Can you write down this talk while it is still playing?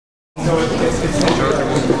And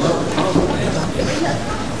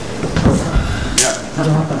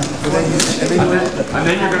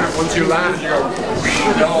then you're gonna, once you land, you go,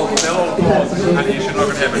 they'll all pause, and you should look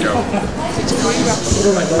at him and go.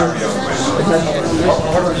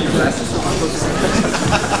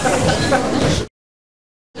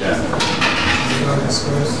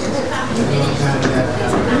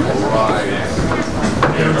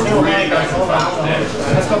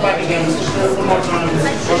 Let's go back again. One more time.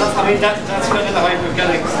 Well, I mean, that's kind of the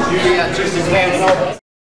hypergenic. Usually that just is there and over.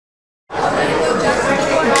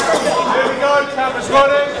 Here we go, camera's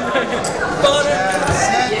running.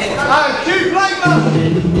 And keep like that.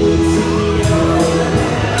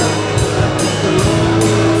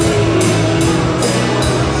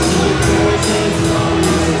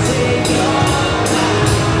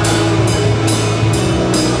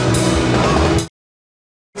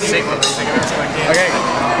 Okay,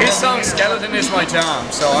 his song Skeleton is my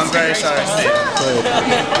jam, so I'm very sorry, Steve.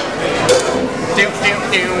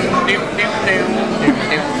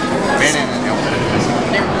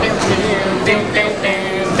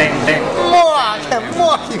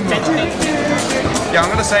 Yeah, I'm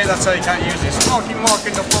gonna say that's how you can't use this. Funky mark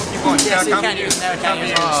in the funky bunch. Yes, you can use it now, can't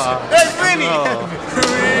use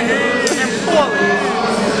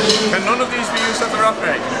Can none of these be used at the rock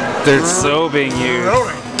break? They're so being used.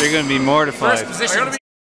 They're going to be mortified. First position.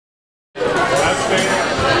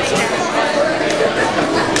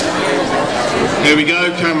 Here we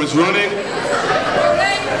go, camera's running.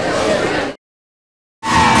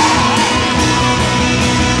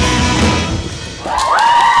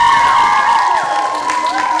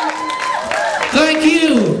 Thank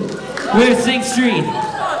you! We're 6th Street.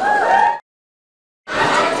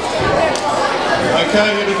 Okay,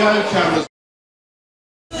 here we go, camera's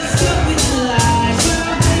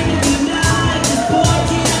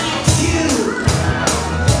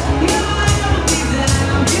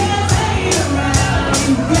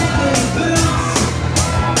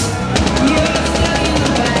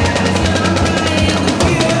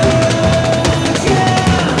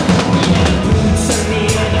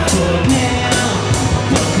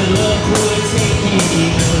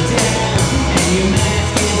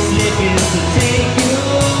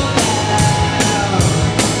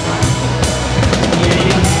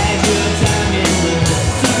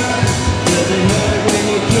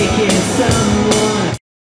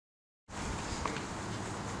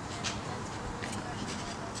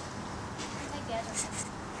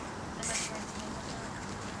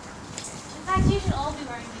In fact, you should all be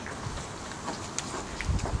wearing these.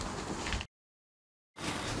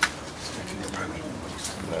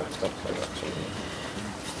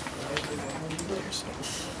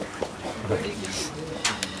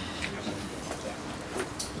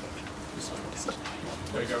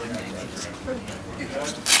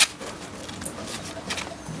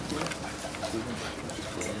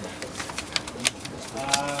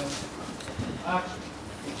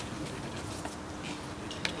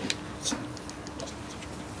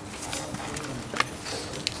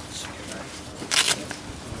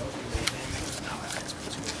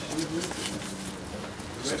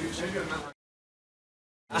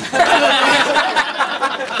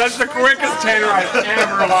 That's the quickest tater I've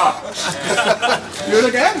ever lost. Do it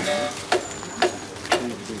again.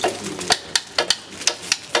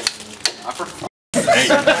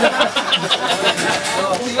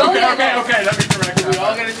 Okay, let me direct. We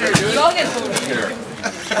all get a turn. We all get a turn.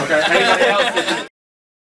 Okay, anybody else?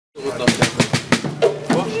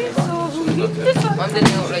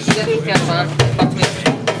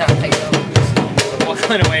 What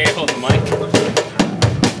kind of way you hold the mic?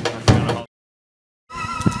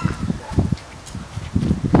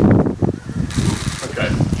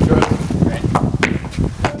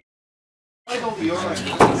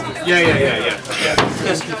 Yeah.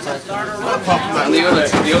 And the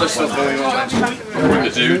other stuff going on. When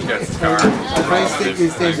the dude gets the car.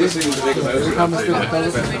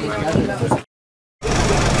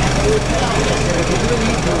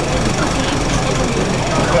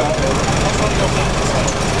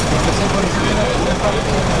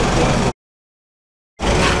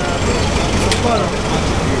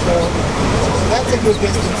 That's a good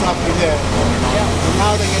distance up to there. And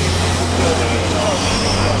now they're getting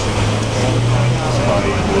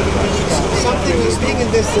something is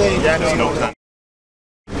stinging this way.